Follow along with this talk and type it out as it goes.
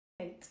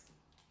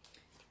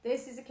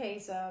This is a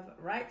case of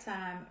right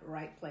time,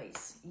 right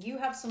place. You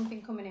have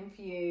something coming in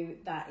for you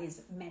that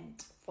is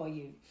meant for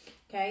you.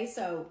 Okay,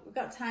 so we've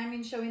got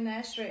timing showing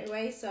there straight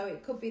away. So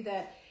it could be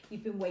that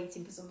you've been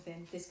waiting for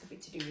something. This could be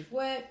to do with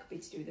work, could be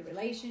to do with a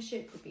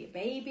relationship, could be a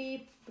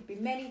baby, could be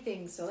many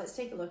things. So let's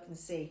take a look and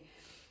see.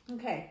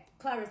 Okay,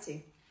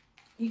 clarity.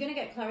 You're going to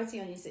get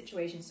clarity on your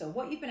situation. So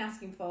what you've been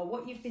asking for,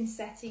 what you've been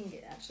setting,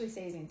 it actually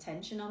says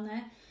intention on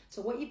there.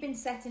 So what you've been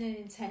setting an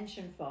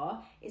intention for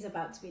is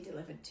about to be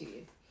delivered to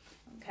you.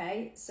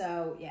 Okay,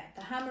 so yeah,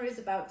 the hammer is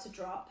about to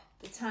drop.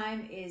 The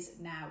time is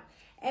now.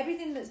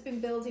 Everything that's been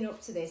building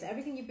up to this,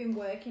 everything you've been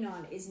working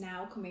on is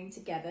now coming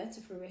together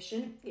to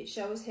fruition. It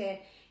shows here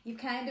you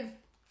kind of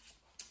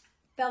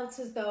felt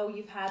as though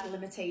you've had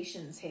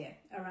limitations here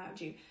around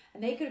you,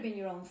 and they could have been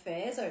your own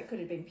fears, or it could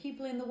have been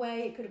people in the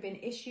way, it could have been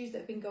issues that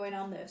have been going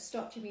on that have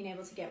stopped you being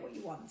able to get what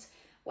you want.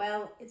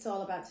 Well, it's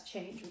all about to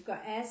change. We've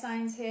got air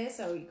signs here,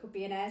 so it could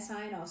be an air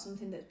sign or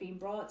something that's been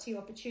brought to you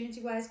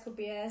opportunity-wise, could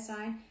be air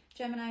sign,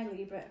 Gemini,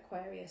 Libra,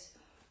 Aquarius.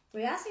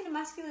 We are seeing a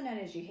masculine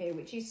energy here,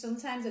 which is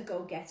sometimes a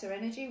go-getter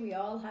energy. We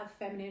all have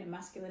feminine and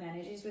masculine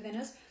energies within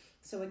us.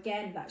 So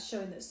again, that's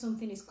showing that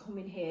something is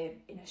coming here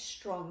in a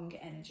strong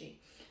energy.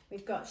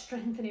 We've got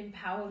strength and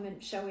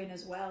empowerment showing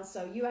as well.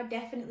 So you are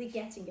definitely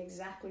getting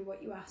exactly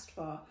what you asked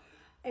for.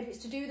 If it's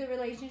to do with the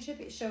relationship,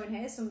 it's showing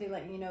here somebody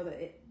letting you know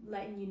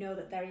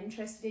that they're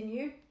interested in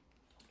you,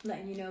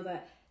 letting you know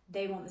that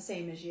they want the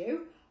same as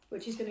you,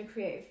 which is going to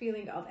create a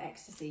feeling of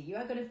ecstasy. You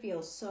are going to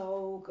feel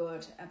so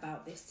good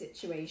about this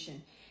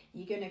situation.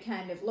 You're going to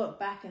kind of look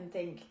back and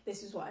think,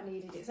 this is what I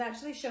needed. It's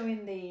actually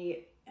showing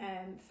the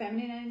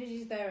feminine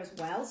energies there as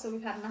well. So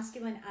we've had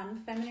masculine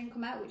and feminine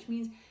come out, which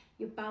means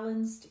you're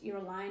balanced, you're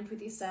aligned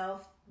with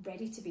yourself,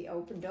 ready to be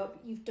opened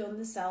up. You've done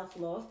the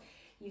self-love.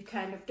 You've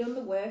kind of done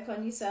the work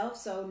on yourself.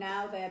 So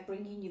now they're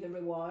bringing you the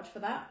reward for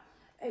that.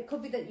 It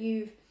could be that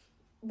you've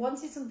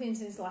wanted something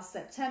since last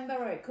September,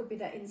 or it could be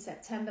that in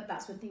September,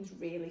 that's when things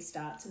really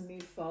start to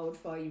move forward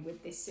for you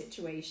with this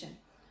situation.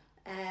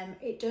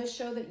 It does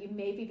show that you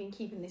maybe been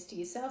keeping this to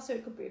yourself. So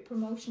it could be a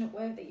promotion at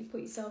work that you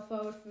put yourself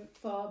forward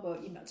for,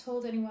 but you've not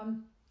told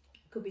anyone.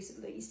 It could be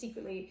something that you're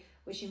secretly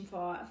wishing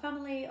for a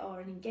family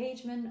or an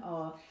engagement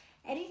or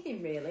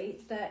anything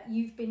really that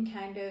you've been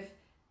kind of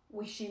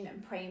wishing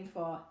and praying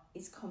for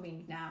is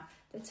coming now.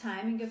 The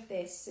timing of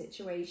this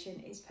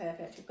situation is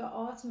perfect. We've got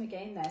autumn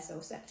again there, so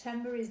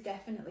September is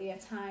definitely a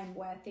time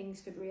where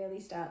things could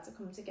really start to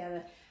come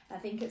together. I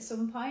think at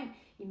some point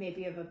you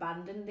maybe have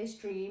abandoned this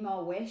dream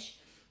or wish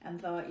and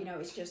thought,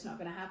 it's just not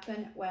going to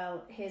happen.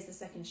 Well, here's the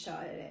second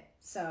shot at it.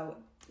 So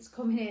it's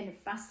coming in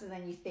faster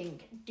than you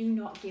think. Do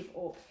not give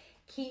up.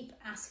 Keep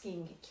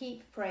asking,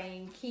 keep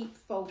praying, keep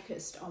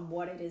focused on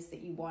what it is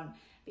that you want,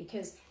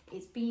 because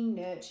it's being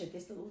nurtured.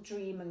 This little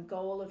dream and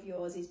goal of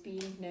yours is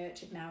being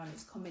nurtured now, and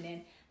it's coming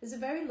in. There's a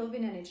very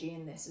loving energy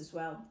in this as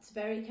well. It's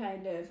very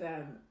kind of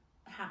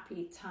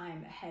happy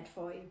time ahead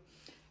for you.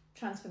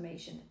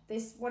 Transformation.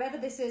 Whatever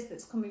this is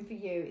that's coming for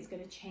you is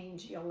going to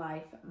change your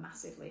life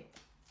massively.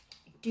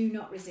 Do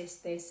not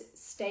resist this.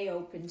 Stay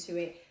open to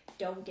it.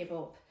 Don't give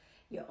up.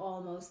 You're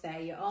almost there.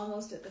 You're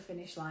almost at the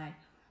finish line.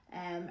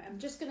 I'm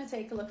just going to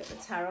take a look at the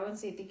tarot and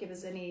see if they give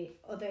us any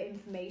other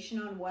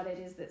information on what it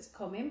is that's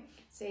coming.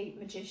 Say,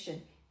 Magician,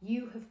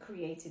 you have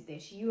created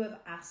this. You have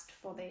asked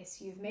for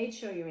this. You've made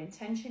sure your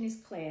intention is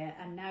clear,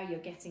 and now you're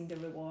getting the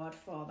reward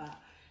for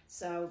that.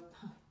 So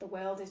the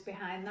world is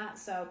behind that.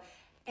 So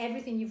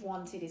everything you've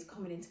wanted is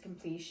coming into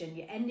completion.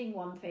 You're ending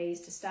one phase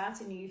to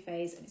start a new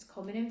phase, and it's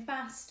coming in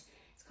fast.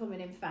 It's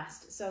coming in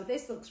fast. So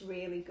this looks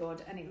really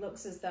good, and it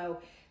looks as though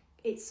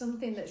it's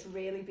something that's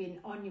really been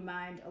on your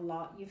mind a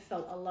lot. You've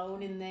felt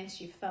alone in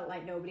this. You've felt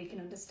like nobody can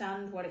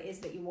understand what it is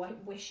that you're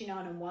wishing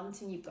on and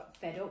wanting. You've got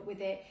fed up with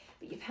it,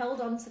 but you've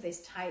held on to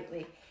this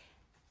tightly.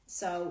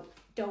 So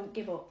don't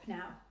give up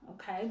now,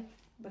 okay?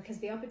 Because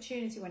the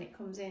opportunity when it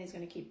comes in is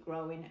going to keep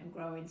growing and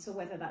growing. So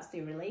whether that's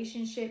the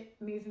relationship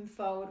moving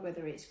forward,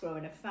 whether it's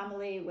growing a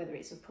family, whether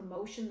it's a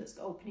promotion that's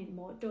opening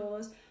more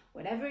doors,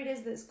 whatever it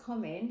is that's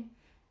coming,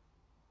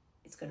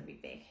 it's going to be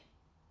big.